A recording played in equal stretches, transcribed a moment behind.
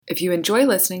If you enjoy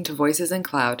listening to Voices in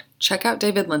Cloud, check out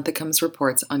David Linthicum's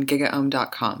reports on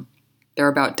gigaohm.com. They're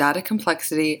about data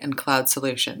complexity and cloud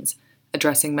solutions,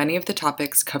 addressing many of the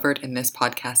topics covered in this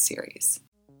podcast series.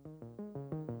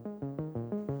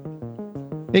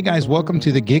 Hey guys, welcome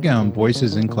to the GigaOM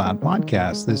Voices in Cloud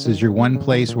podcast. This is your one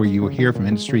place where you will hear from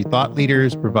industry thought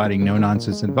leaders providing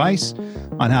no-nonsense advice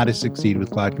on how to succeed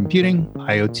with cloud computing,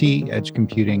 IoT, edge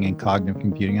computing, and cognitive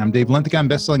computing. I'm Dave Linthicum,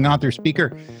 best-selling author,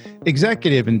 speaker,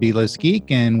 executive, and B-list geek.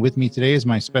 And with me today is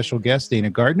my special guest, Dana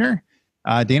Gardner.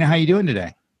 Dana, how you doing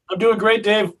today? I'm doing great,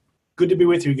 Dave. Good to be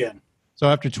with you again. So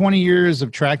after 20 years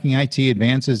of tracking IT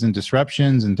advances and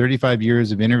disruptions and 35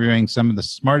 years of interviewing some of the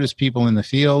smartest people in the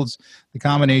fields, the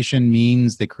combination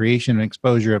means the creation and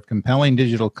exposure of compelling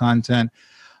digital content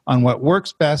on what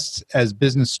works best as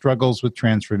business struggles with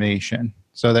transformation.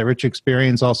 So that rich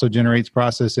experience also generates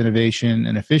process innovation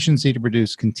and efficiency to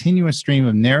produce continuous stream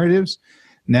of narratives.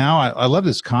 Now, I love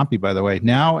this copy, by the way.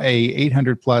 Now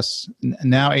 800 plus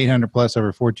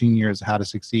over 14 years, How to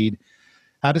Succeed.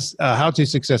 How to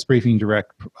Success Briefing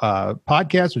Direct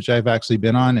podcast, which I've actually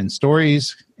been on, and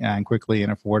stories, and quickly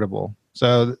and affordable.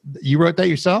 So you wrote that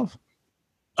yourself?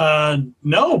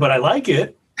 No, but I like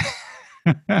it.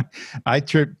 I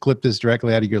clipped this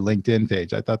directly out of your LinkedIn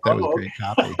page. I thought that was a great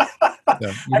copy. So,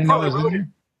 you didn't know it was in there?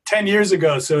 10 years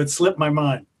ago, so it slipped my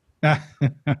mind.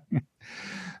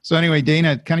 So anyway,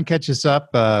 Dana, kind of catch us up.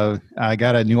 I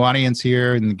got a new audience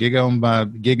here in the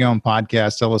GigaOM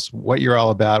podcast. Tell us what you're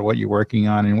all about, what you're working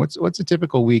on, and what's a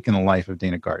typical week in the life of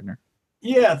Dana Gardner.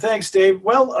 Yeah, thanks, Dave.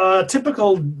 Well,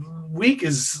 typical week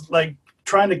is like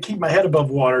trying to keep my head above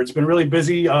water. It's been really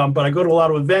busy, but I go to a lot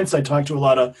of events. I talk to a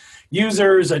lot of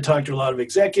users. I talk to a lot of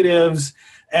executives,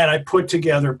 and I put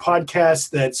together podcasts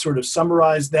that sort of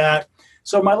summarize that.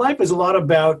 So my life is a lot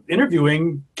about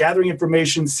interviewing, gathering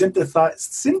information,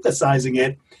 synthesizing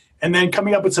it, and then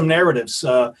coming up with some narratives.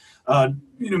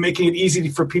 Making it easy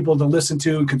for people to listen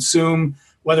to and consume,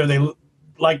 whether they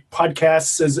like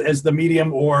podcasts as the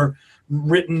medium or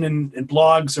written in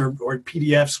blogs or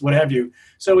PDFs, what have you.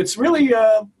 So it's really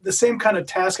the same kind of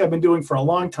task I've been doing for a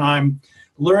long time,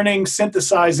 learning,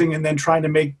 synthesizing, and then trying to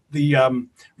make the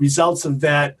results of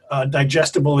that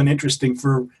digestible and interesting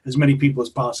for as many people as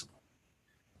possible.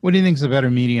 What do you think is a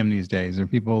better medium these days? Are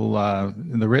people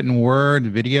in the written word,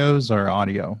 videos, or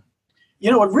audio? It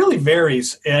really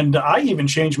varies. And I even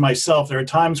change myself. There are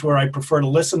times where I prefer to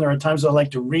listen. There are times I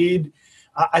like to read.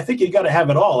 I think you got to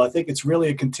have it all. I think it's really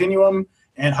a continuum.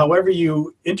 And however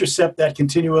you intercept that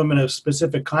continuum in a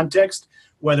specific context,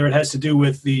 whether it has to do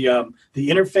with the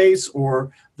interface or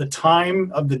the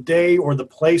time of the day or the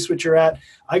place which you're at,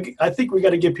 I think we got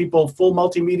to give people full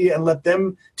multimedia and let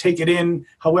them take it in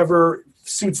however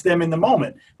suits them in the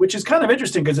moment, which is kind of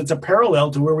interesting because it's a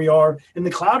parallel to where we are in the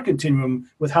cloud continuum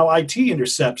with how IT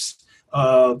intercepts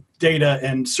data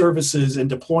and services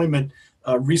and deployment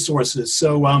resources.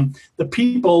 So the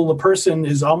person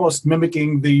is almost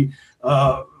mimicking the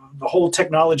whole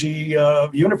technology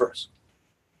universe.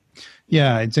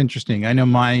 Yeah, it's interesting. I know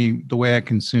the way I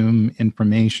consume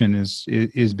information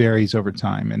is varies over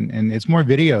time, and it's more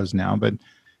videos now, but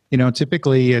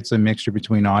typically it's a mixture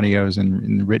between audios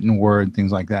and written word,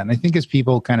 things like that. And I think as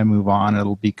people kind of move on,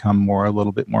 it'll become a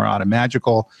little bit more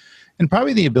automagical, and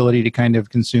probably the ability to kind of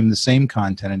consume the same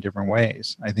content in different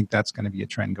ways. I think that's going to be a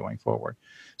trend going forward.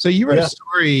 So you wrote a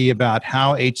story about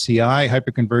how HCI,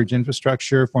 hyperconverged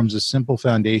infrastructure, forms a simple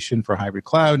foundation for hybrid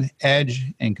cloud,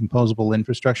 edge, and composable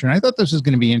infrastructure. And I thought this was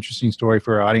going to be an interesting story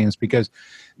for our audience because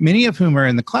many of whom are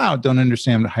in the cloud don't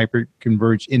understand what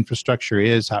hyperconverged infrastructure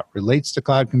is, how it relates to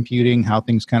cloud computing, how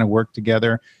things kind of work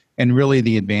together, and really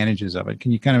the advantages of it.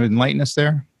 Can you kind of enlighten us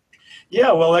there?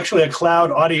 Yeah, well, actually, a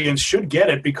cloud audience should get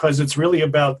it because it's really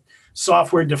about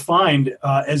software defined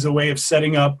as a way of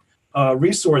setting up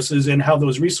resources and how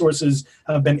those resources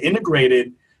have been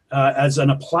integrated as an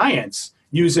appliance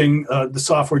using the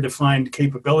software defined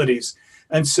capabilities.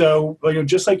 And so,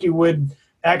 just like you would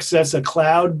access a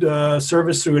cloud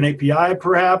service through an API,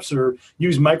 perhaps, or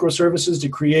use microservices to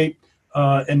create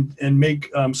and make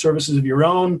services of your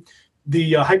own,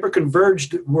 the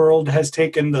hyperconverged world has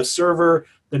taken the server,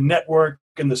 the network,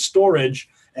 and the storage,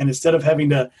 and instead of having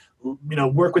to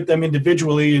work with them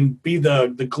individually and be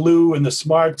the glue and the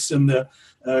smarts and the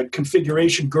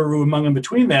configuration guru among and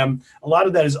between them, a lot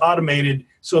of that is automated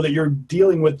so that you're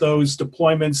dealing with those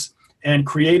deployments and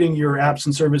creating your apps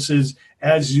and services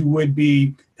as you would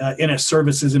be in a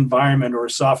services environment or a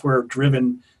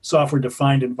software-driven,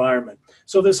 software-defined environment.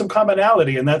 So there's some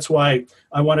commonality, and that's why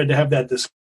I wanted to have that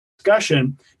discussion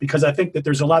discussion, because I think that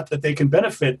there's a lot that they can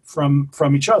benefit from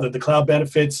each other. The cloud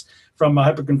benefits from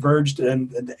hyperconverged and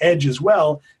the edge as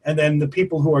well. And then the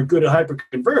people who are good at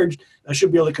hyperconverged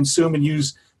should be able to consume and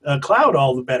use cloud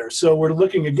all the better. So we're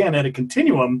looking, again, at a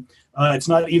continuum. It's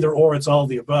not either or, it's all of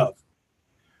the above.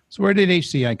 So where did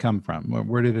HCI come from?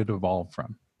 Where did it evolve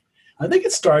from? I think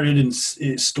it started in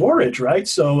storage, right?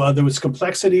 So there was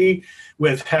complexity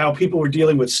with how people were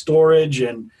dealing with storage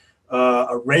and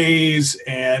arrays,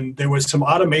 and there was some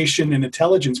automation and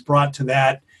intelligence brought to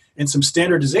that and some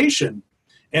standardization.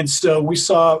 And so we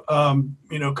saw,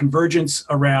 convergence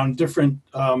around different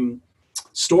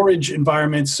storage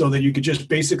environments so that you could just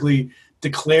basically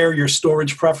declare your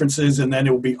storage preferences, and then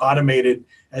it would be automated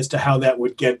as to how that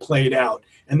would get played out.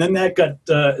 And then that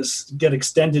get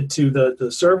extended to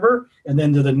the server and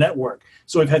then to the network.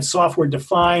 So we've had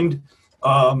software-defined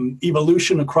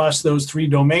evolution across those three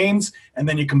domains, and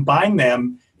then you combine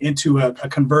them into a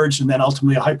converged and then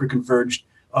ultimately a hyper-converged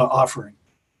offering.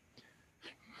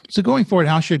 So going forward,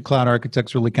 how should cloud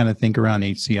architects really kind of think around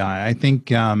HCI? I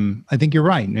think you're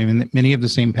right. I mean, many of the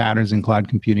same patterns in cloud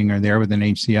computing are there within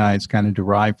HCI. It's kind of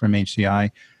derived from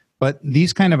HCI. But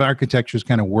these kind of architectures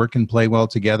kind of work and play well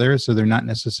together, so they're not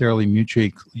necessarily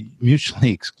mutually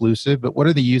exclusive. But what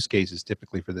are the use cases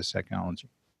typically for this technology?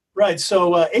 Right.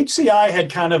 So HCI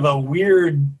had kind of a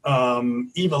weird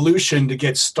evolution to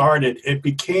get started. It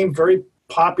became very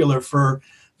popular for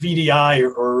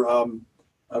VDI or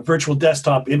virtual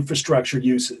desktop infrastructure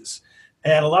uses.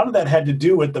 And a lot of that had to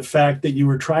do with the fact that you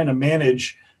were trying to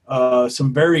manage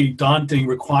some very daunting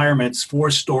requirements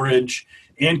for storage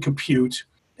and compute.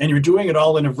 And you're doing it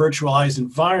all in a virtualized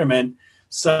environment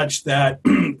such that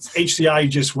HCI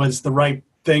just was the right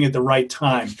thing at the right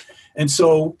time. And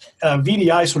so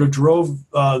VDI sort of drove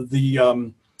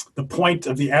the point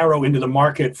of the arrow into the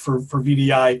market for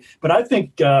VDI. But I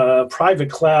think private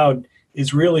cloud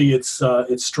is really its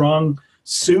strong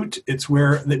suit. It's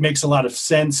where it makes a lot of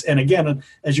sense. And again,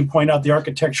 as you point out, the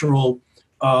architectural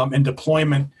and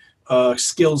deployment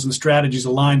skills and strategies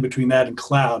align between that and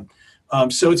cloud.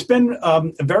 So it's been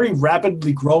a very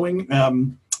rapidly growing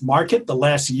market the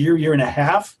last year and a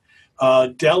half.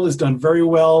 Dell has done very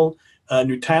well.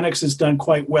 Nutanix has done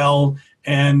quite well.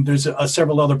 And there's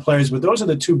several other players, but those are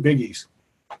the two biggies.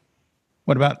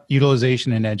 What about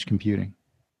utilization and edge computing?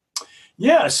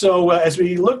 Yeah, so as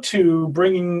we look to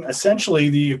bringing essentially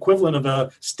the equivalent of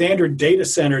a standard data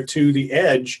center to the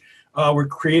edge, we're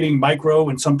creating micro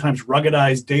and sometimes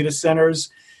ruggedized data centers.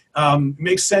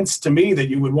 Makes sense to me that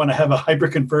you would want to have a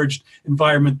hyper-converged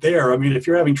environment there. I mean, if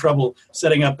you're having trouble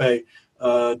setting up a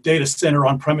data center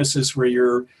on premises where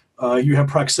you have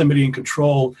proximity and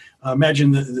control,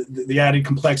 imagine the added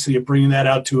complexity of bringing that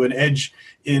out to an edge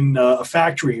in a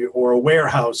factory or a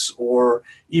warehouse, or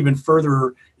even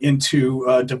further into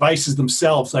devices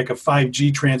themselves, like a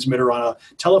 5G transmitter on a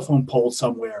telephone pole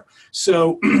somewhere.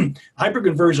 So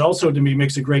hyperconverged also to me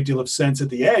makes a great deal of sense at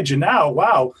the edge. And now,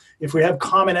 wow, if we have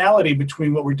commonality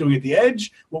between what we're doing at the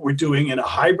edge, what we're doing in a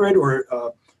hybrid or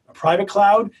a private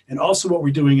cloud, and also what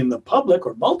we're doing in the public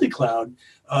or multi-cloud,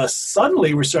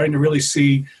 suddenly we're starting to really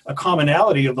see a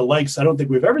commonality of the likes I don't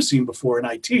think we've ever seen before in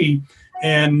IT.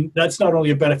 And that's not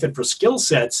only a benefit for skill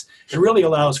sets, it really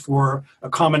allows for a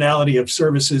commonality of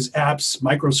services, apps,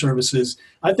 microservices.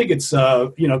 I think it's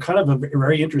kind of a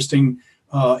very interesting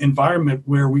environment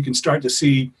where we can start to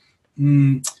see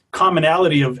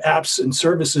commonality of apps and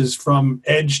services from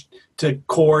edge to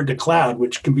core to cloud,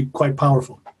 which can be quite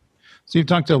powerful. So you've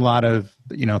talked to a lot of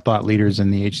thought leaders in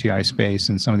the HCI space,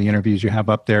 and some of the interviews you have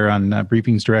up there on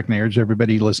Briefings Direct, and I urge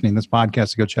everybody listening to this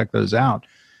podcast to go check those out.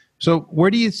 So where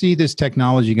do you see this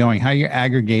technology going? How are you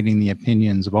aggregating the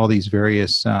opinions of all these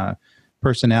various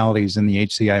personalities in the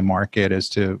HCI market as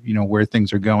to where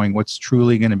things are going? What's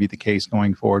truly going to be the case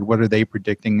going forward? What are they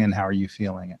predicting, and how are you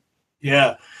feeling it?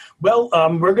 Yeah, well,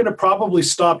 we're going to probably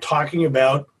stop talking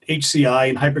about HCI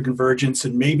and hyperconvergence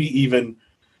and maybe even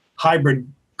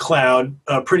hybrid cloud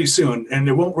pretty soon, and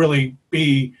it won't really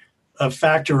be a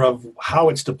factor of how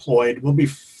it's deployed. We'll be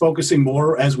focusing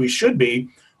more, as we should be,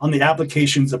 on the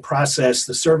applications, the process,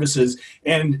 the services,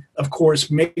 and of course,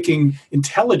 making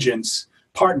intelligence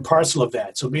part and parcel of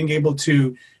that. So being able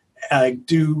to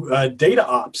do data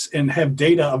ops and have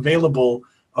data available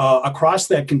across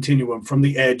that continuum from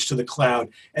the edge to the cloud,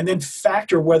 and then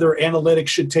factor whether analytics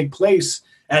should take place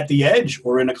at the edge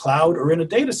or in a cloud or in a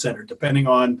data center, depending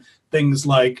on things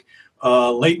like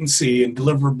latency and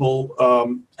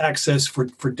deliverable access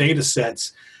for data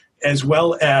sets, as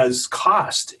well as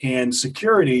cost and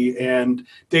security and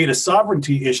data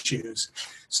sovereignty issues.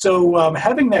 So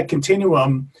having that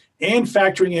continuum and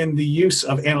factoring in the use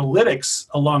of analytics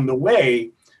along the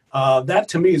way That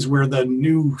to me is where the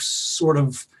new sort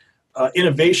of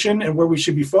innovation and where we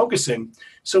should be focusing.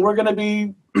 So we're going to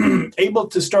be able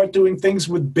to start doing things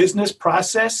with business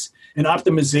process and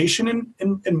optimization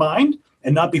in mind,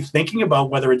 and not be thinking about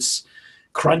whether it's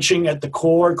crunching at the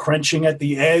core, crunching at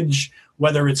the edge,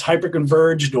 whether it's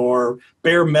hyperconverged or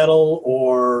bare metal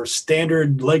or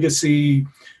standard legacy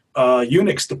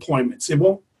Unix deployments. It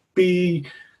won't be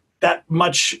that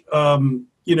much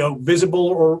visible,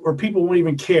 or people won't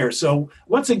even care. So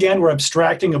once again, we're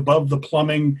abstracting above the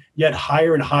plumbing yet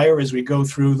higher and higher as we go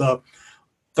through the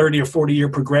 30 or 40 year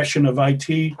progression of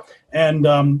IT. And,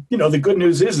 the good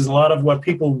news is a lot of what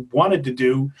people wanted to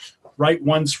do, write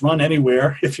once, run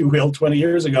anywhere, if you will, 20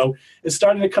 years ago, is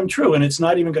starting to come true. And it's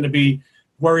not even going to be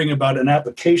worrying about an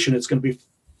application. It's going to be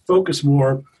focused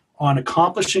more on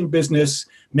accomplishing business,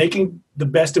 making the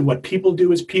best of what people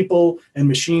do as people and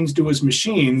machines do as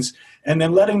machines, and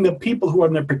then letting the people who are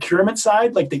on the procurement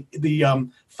side, like the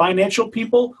financial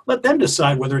people, let them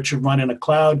decide whether it should run in a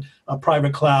cloud, a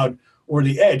private cloud, or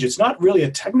the edge. It's not really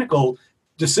a technical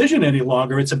decision any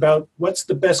longer. It's about what's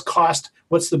the best cost,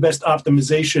 what's the best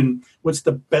optimization, what's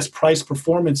the best price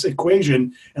performance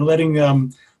equation, and letting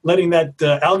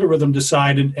that algorithm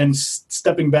decide, and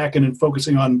stepping back and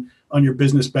focusing on your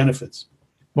business benefits.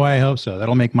 Boy, I hope so.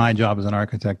 That'll make my job as an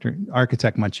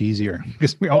architect much easier,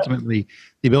 because we ultimately,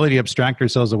 the ability to abstract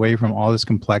ourselves away from all this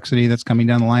complexity that's coming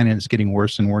down the line, and it's getting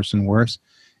worse and worse and worse,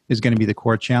 is going to be the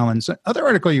core challenge. So, other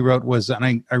article you wrote was,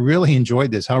 and I really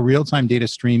enjoyed this, how real-time data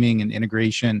streaming and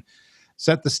integration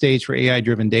set the stage for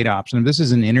AI-driven data ops. And this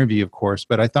is an interview, of course,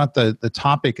 but I thought the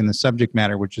topic and the subject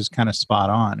matter, which is kind of spot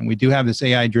on. And we do have this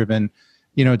AI-driven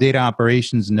data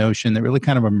operations notion that really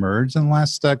kind of emerged in the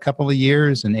last couple of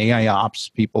years, and AI ops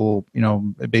people,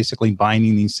 basically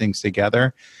binding these things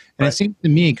together. And It seems to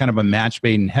me kind of a match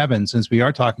made in heaven, since we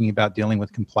are talking about dealing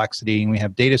with complexity, and we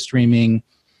have data streaming,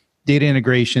 data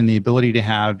integration, the ability to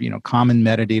have, common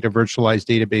metadata, virtualized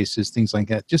databases, things like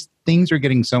that. Just things are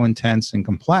getting so intense and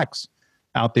complex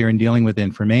out there in dealing with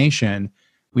information.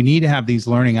 We need to have these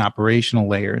learning operational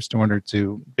layers in order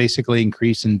to basically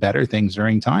increase and better things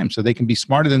during time, so they can be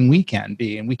smarter than we can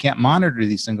be. And we can't monitor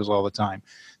these things all the time.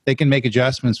 They can make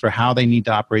adjustments for how they need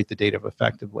to operate the data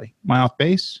effectively. Am I off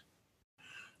base?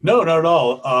 No, not at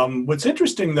all. What's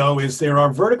interesting, though, is there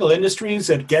are vertical industries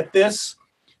that get this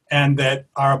and that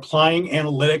are applying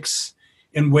analytics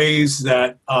in ways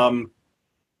that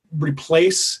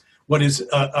replace what is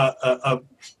a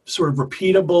sort of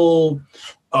repeatable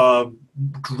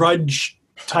grudge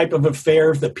type of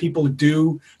affair that people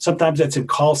do. Sometimes that's in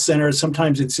call centers,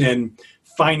 sometimes it's in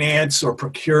finance or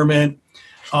procurement.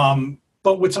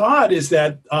 But what's odd is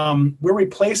that we're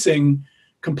replacing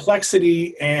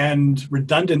complexity and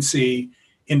redundancy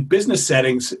in business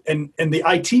settings, and the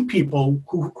IT people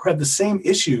who have the same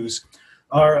issues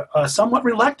are somewhat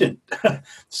reluctant.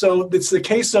 So it's the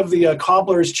case of the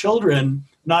cobbler's children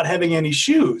not having any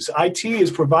shoes. IT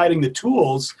is providing the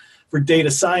tools for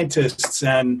data scientists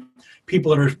and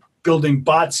people that are building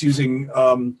bots using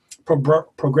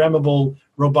programmable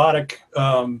robotic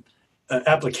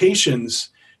applications.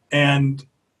 And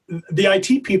the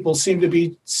IT people seem to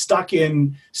be stuck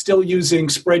in still using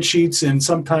spreadsheets and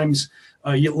sometimes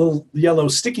little yellow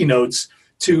sticky notes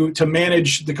to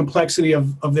manage the complexity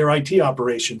of their IT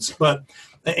operations. But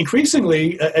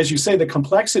increasingly, as you say, the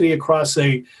complexity across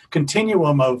a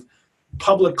continuum of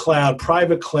public cloud,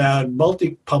 private cloud,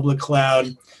 multi-public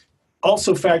cloud,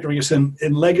 also factoring us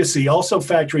in legacy, also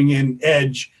factoring in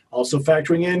edge, also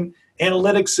factoring in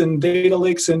analytics and data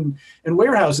lakes and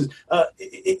warehouses.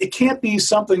 It can't be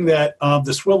something that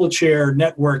the swivel chair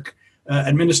network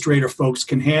administrator folks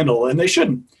can handle, and they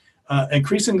shouldn't.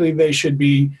 Increasingly, they should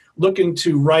be looking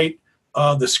to write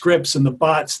the scripts and the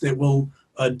bots that will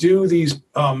do these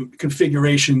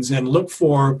configurations and look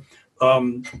for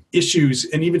issues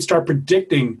and even start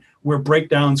predicting where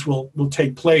breakdowns will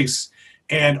take place,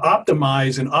 and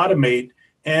optimize and automate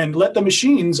and let the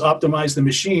machines optimize the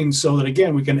machines, so that,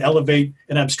 again, we can elevate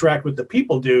and abstract what the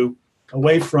people do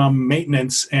away from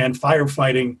maintenance and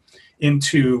firefighting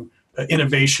into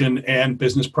innovation and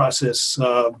business process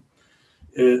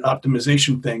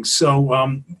optimization things.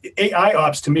 So AI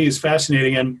ops to me is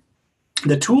fascinating, and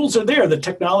the tools are there, the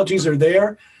technologies are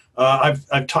there.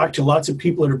 I've talked to lots of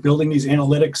people that are building these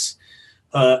analytics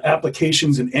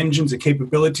applications and engines and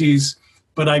capabilities,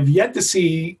 but I've yet to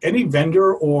see any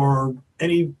vendor or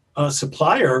any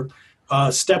supplier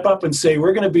step up and say,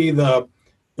 we're going to be the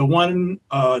one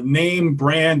name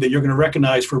brand that you're going to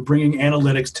recognize for bringing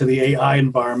analytics to the AI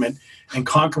environment and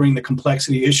conquering the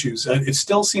complexity issues. It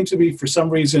still seems to be, for some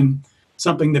reason,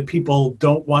 something that people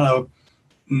don't want to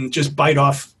just bite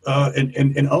off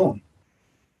and own.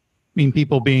 I mean,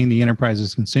 people being the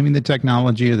enterprises consuming the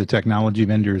technology, or the technology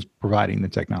vendors providing the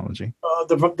technology?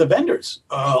 The vendors.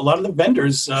 A lot of the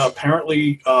vendors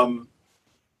apparently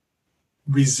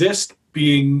resist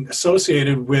being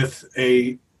associated with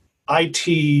a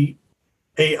IT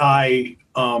AI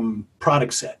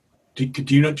product set. Do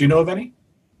you know of any?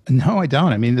 No, I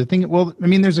don't. I mean,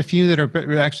 there's a few that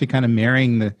are actually kind of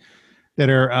marrying that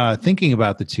are thinking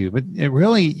about the two. But it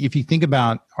really, if you think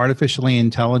about artificially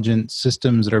intelligent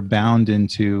systems that are bound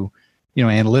into,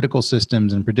 analytical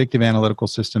systems and predictive analytical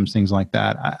systems, things like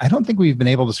that, I don't think we've been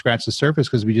able to scratch the surface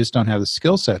because we just don't have the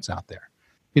skill sets out there.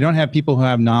 You don't have people who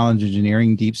have knowledge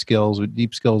engineering, deep skills in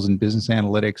business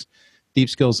analytics, deep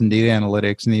skills in data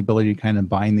analytics, and the ability to kind of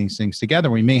bind these things together.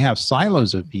 We may have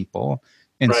silos of people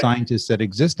and scientists that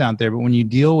exist out there, but when you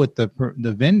deal with the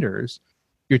vendors,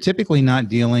 you're typically not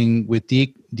dealing with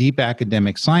deep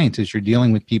academic scientists. You're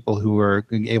dealing with people who are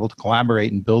able to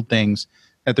collaborate and build things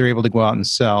that they're able to go out and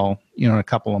sell, in a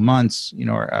couple of months,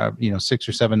 or 6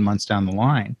 or 7 months down the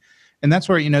line. And that's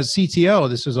where, CTO,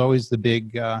 this is always the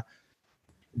big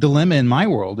dilemma in my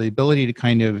world, the ability to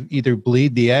kind of either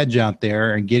bleed the edge out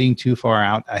there and getting too far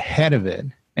out ahead of it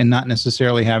and not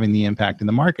necessarily having the impact in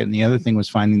the market. And the other thing was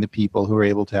finding the people who are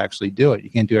able to actually do it.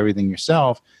 You can't do everything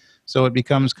yourself. So it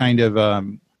becomes kind of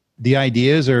the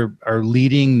ideas are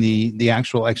leading the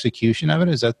actual execution of it.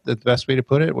 Is that the best way to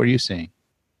put it? What are you seeing?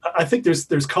 I think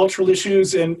there's cultural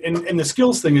issues and the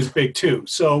skills thing is big too.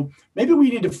 So maybe we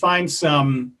need to find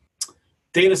some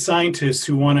data scientists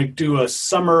who want to do a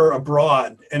summer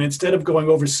abroad and instead of going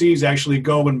overseas, actually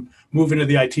go and move into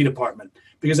the IT department.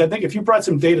 Because I think if you brought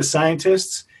some data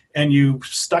scientists and you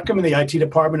stuck them in the IT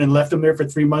department and left them there for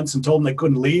 3 months and told them they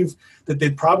couldn't leave, that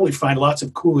they'd probably find lots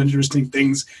of cool, interesting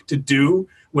things to do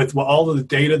with all of the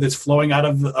data that's flowing out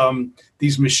of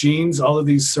these machines, all of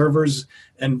these servers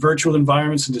and virtual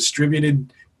environments and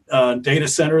distributed data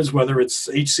centers, whether it's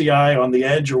HCI on the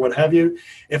edge or what have you.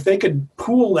 If they could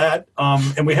pool that,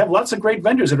 and we have lots of great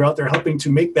vendors that are out there helping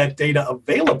to make that data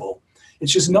available.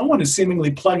 It's just no one is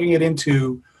seemingly plugging it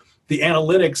into the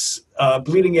analytics,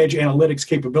 bleeding edge analytics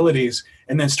capabilities,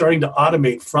 and then starting to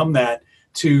automate from that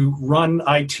to run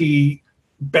IT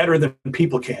better than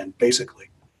people can, basically.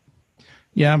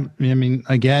 Yeah, I mean,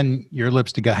 again, your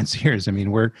lips to God's ears. I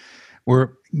mean, we're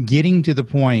getting to the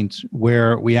point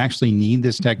where we actually need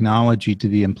this technology to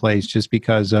be in place just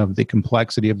because of the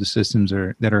complexity of the systems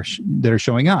that are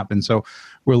showing up. And so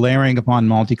we're layering upon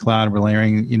multi-cloud, we're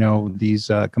layering,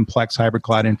 these complex hybrid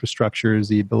cloud infrastructures,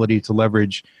 the ability to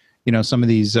leverage, some of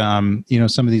these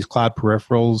cloud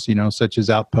peripherals, such as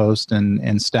Outpost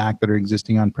and Stack that are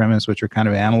existing on premise, which are kind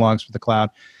of analogs for the cloud.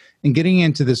 And getting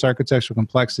into this architectural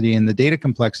complexity and the data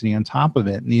complexity on top of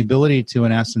it, and the ability to,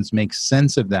 in essence, make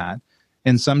sense of that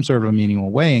in some sort of a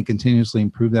meaningful way and continuously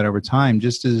improve that over time,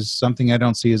 just is something I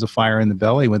don't see as a fire in the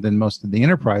belly within most of the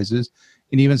enterprises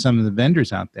and even some of the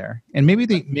vendors out there. And maybe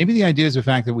the idea is the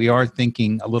fact that we are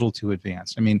thinking a little too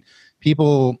advanced. I mean,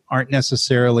 people aren't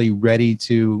necessarily ready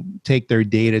to take their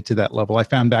data to that level. I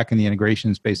found back in the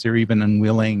integration space, they're even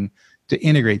unwilling to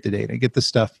integrate the data, get the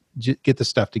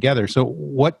stuff together. So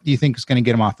what do you think is going to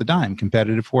get them off the dime?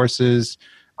 Competitive forces,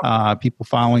 people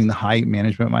following the hype,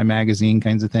 management by magazine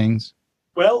kinds of things?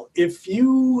 Well, if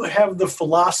you have the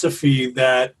philosophy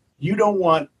that you don't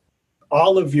want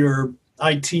all of your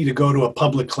IT to go to a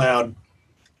public cloud,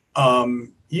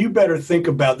 you better think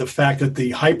about the fact that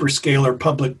the hyperscaler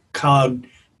public cloud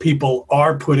people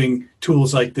are putting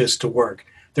tools like this to work.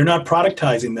 They're not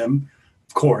productizing them,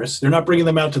 of course. They're not bringing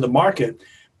them out to the market.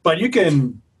 But you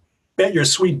can bet your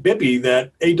sweet bippy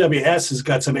that AWS has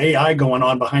got some AI going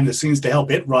on behind the scenes to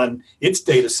help it run its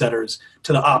data centers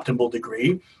to the optimal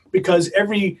degree, because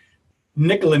every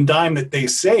nickel and dime that they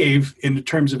save in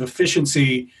terms of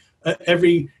efficiency,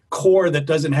 every core that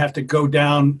doesn't have to go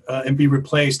down and be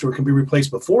replaced or can be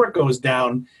replaced before it goes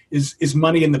down is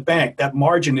money in the bank. That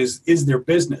margin is their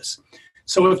business.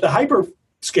 So if the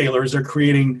hyperscalers are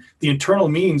creating the internal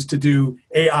means to do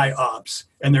AI ops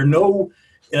and they're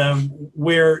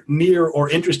nowhere near or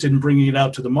interested in bringing it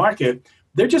out to the market,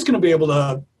 they're just going to be able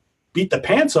to beat the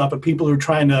pants off of people who are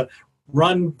trying to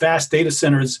run vast data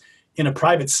centers in a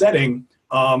private setting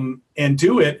and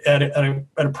do it at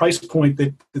a price point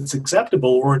that's acceptable,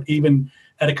 or even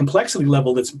at a complexity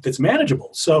level that's manageable.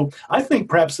 So I think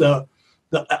perhaps the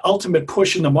ultimate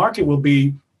push in the market will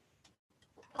be,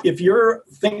 if you're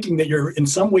thinking that you're in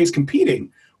some ways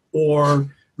competing or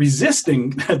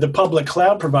resisting the public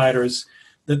cloud providers,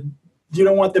 that you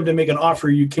don't want them to make an offer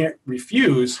you can't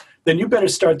refuse, then you better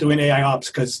start doing AI ops,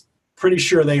 because pretty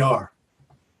sure they are.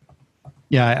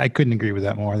 Yeah, I couldn't agree with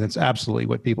that more. That's absolutely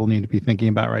what people need to be thinking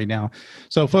about right now.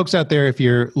 So folks out there, if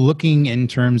you're looking in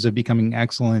terms of becoming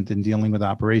excellent in dealing with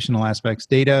operational aspects,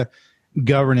 data,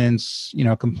 governance,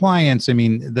 compliance, I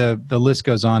mean, the list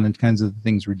goes on in kinds of the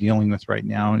things we're dealing with right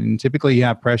now. And typically you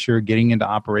have pressure getting into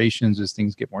operations as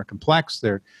things get more complex.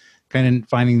 They're kind of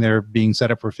finding they're being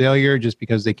set up for failure just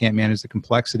because they can't manage the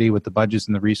complexity with the budgets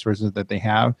and the resources that they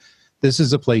have. This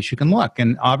is a place you can look.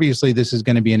 And obviously, this is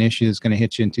going to be an issue that's going to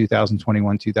hit you in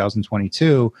 2021,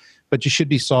 2022, but you should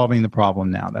be solving the problem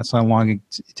now. That's how long it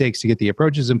takes to get the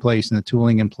approaches in place and the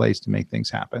tooling in place to make things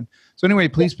happen. So anyway,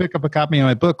 please pick up a copy of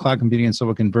my book, Cloud Computing and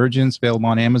Civil Convergence, available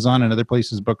on Amazon and other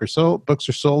places books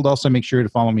are sold. Also, make sure to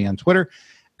follow me on Twitter,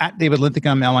 at David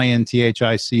Linthicum,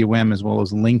 Linthicum, as well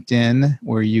as LinkedIn,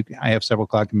 where I have several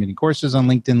cloud computing courses on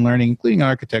LinkedIn Learning, including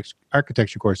an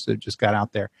architecture course that just got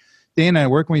out there. Dana,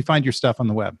 where can we find your stuff on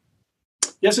the web?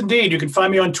 Yes, indeed. You can find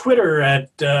me on Twitter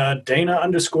at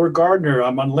Dana_Gardner.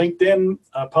 I'm on LinkedIn,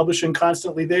 publishing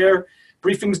constantly there.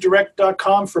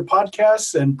 Briefingsdirect.com for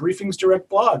podcasts and Briefings Direct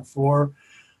blog for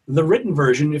the written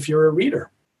version if you're a reader.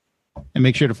 And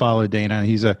make sure to follow Dana.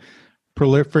 He's a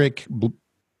prolific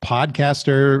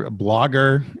podcaster,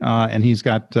 blogger, and he's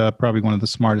got probably one of the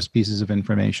smartest pieces of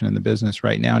information in the business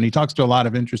right now. And he talks to a lot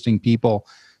of interesting people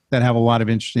that have a lot of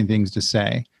interesting things to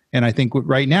say. And I think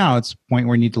right now it's a point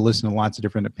where we need to listen to lots of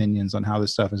different opinions on how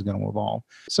this stuff is going to evolve.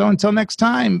 So until next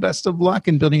time, best of luck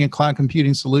in building a cloud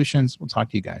computing solutions. We'll talk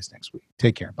to you guys next week.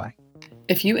 Take care. Bye.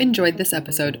 If you enjoyed this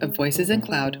episode of Voices in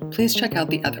Cloud, please check out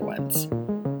the other ones.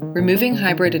 Removing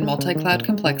hybrid and multi-cloud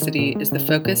complexity is the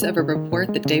focus of a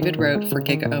report that David wrote for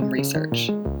GigaOM Research.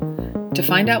 To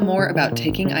find out more about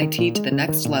taking IT to the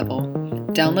next level,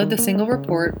 download the single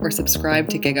report or subscribe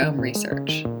to GigaOM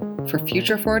Research for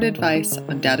future forward advice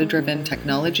on data-driven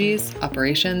technologies,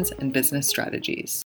 operations, and business strategies.